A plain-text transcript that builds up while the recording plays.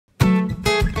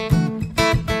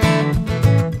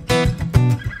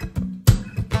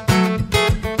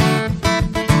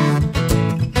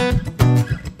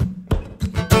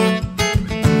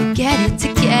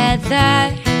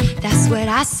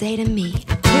say to me,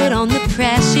 put on the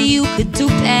pressure, you could do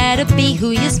better, be who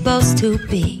you're supposed to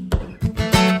be.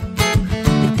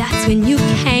 But that's when you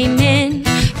came in,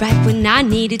 right when I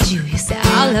needed you. You said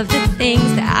all of the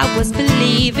things that I was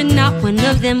believing, not one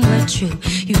of them were true.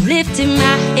 You lifted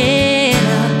my head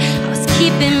up, I was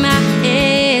keeping my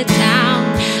head down.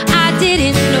 I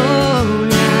didn't know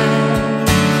love,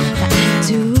 but I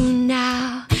do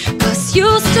now. 'Cause you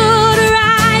stood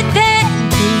right there,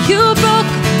 and you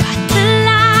broke apart the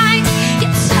lines. You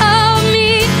told me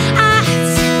I had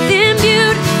something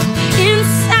beautiful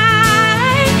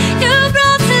inside. You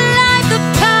brought to life the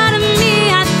part of me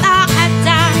I thought had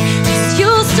died. 'Cause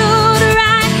you stood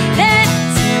right there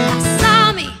till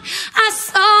I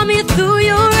saw me through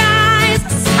your eyes.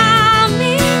 I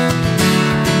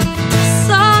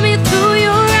saw me through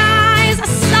your eyes. I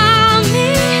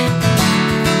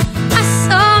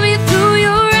saw me through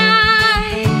your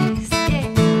eyes. Yeah.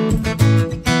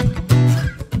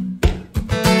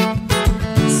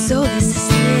 So this is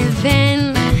living,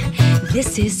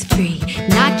 this is free.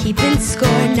 Not keeping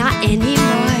score, not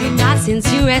anymore. Not since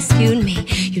you rescued me.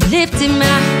 You lifted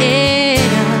my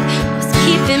head up, I was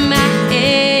keeping my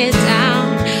head down.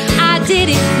 I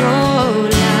didn't